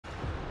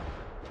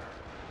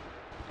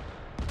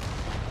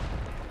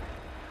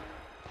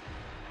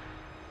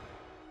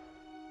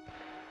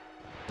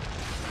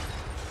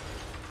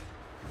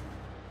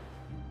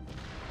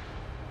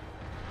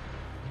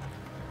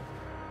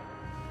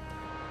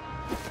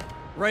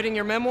Writing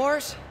your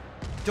memoirs?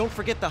 Don't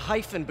forget the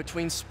hyphen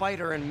between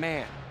spider and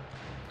man.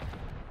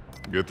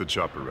 Get the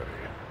chopper ready.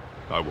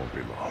 I won't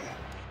be long.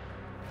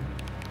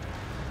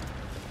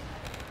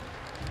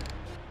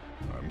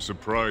 I'm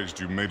surprised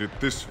you made it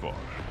this far.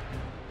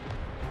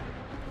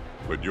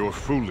 But your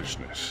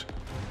foolishness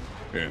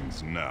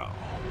ends now.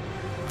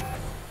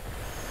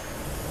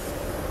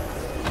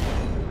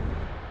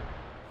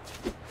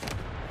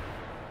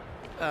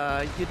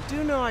 You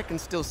do know I can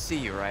still see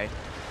you, right?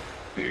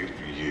 8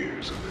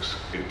 years of this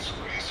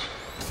insolence.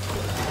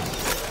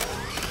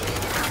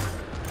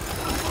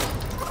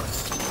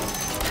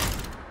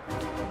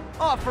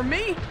 Oh, for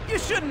me? You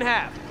shouldn't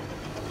have.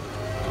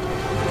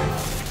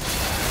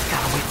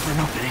 Gotta wait for an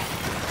opening.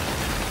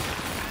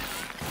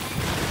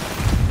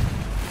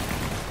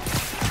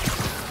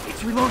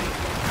 It's reloading.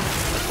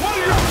 What are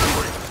you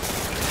doing?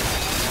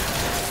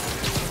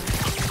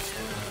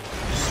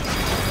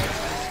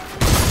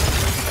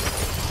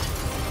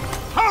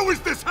 How is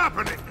this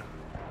happening?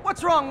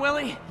 What's wrong,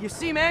 Willie? You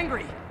seem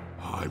angry.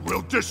 I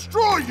will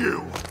destroy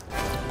you!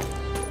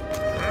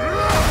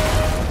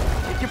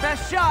 Take your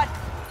best shot.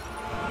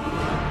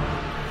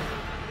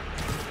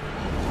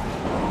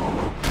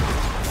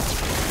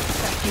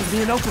 That gave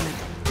me an opening.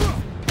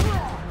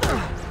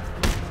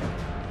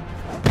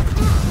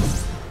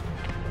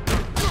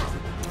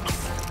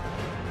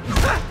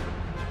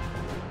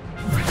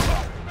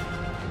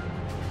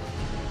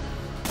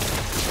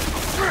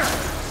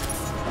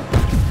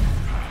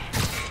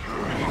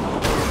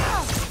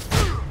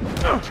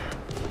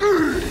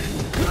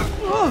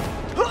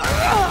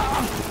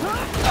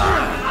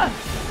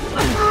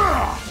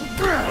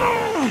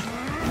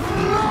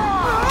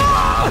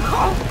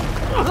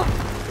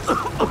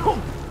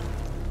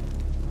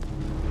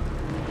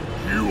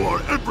 You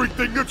are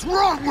everything that's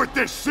wrong with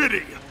this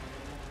city!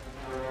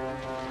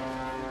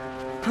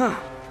 Huh.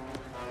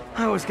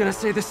 I was gonna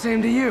say the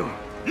same to you.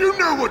 You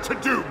know what to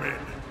do, men!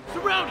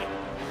 Surrounded!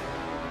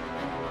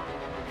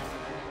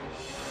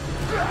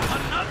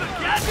 Another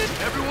gadget?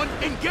 Everyone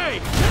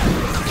engage!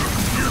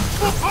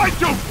 I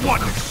don't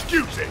want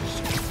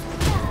excuses!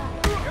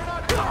 You're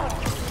not going!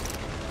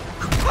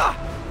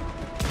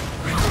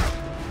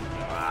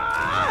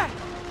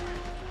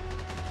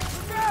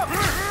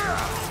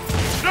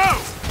 No!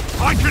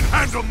 I can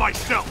handle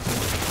myself!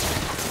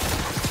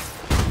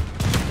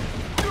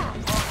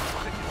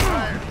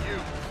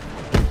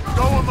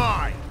 So am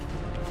I!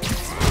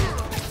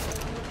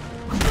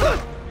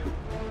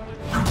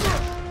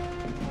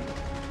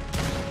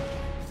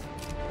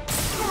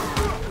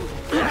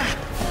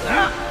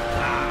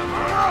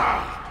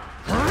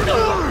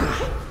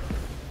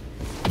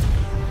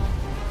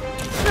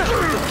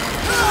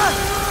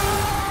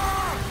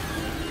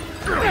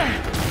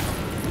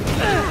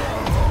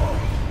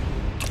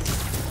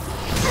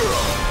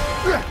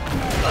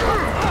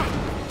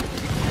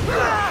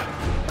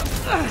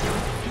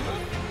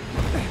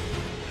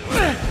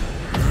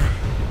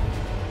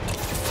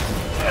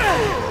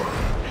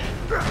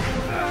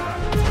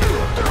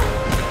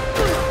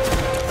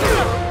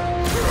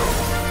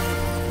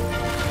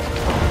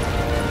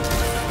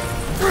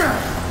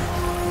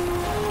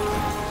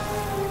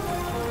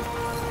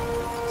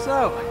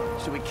 So,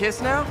 should we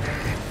kiss now?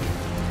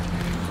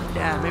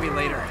 Yeah, maybe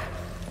later.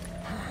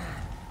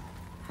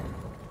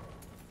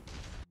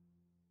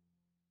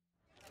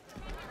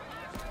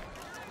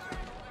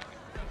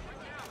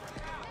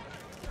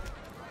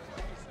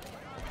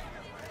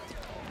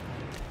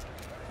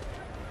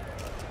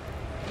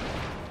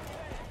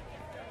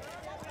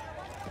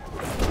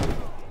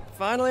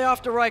 Finally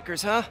off to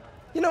Rikers, huh?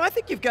 You know, I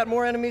think you've got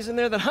more enemies in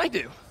there than I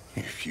do.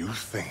 If you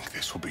think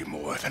this will be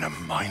more than a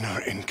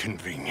minor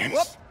inconvenience...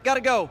 Whoop, gotta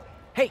go.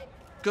 Hey,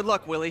 good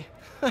luck, Willie.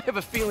 I have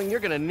a feeling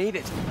you're gonna need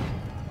it.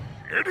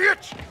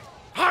 Idiot!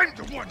 I'm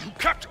the one who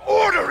kept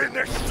order in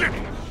this city!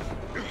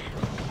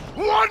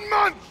 1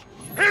 month!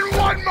 In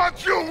 1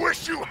 month you'll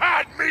wish you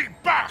had me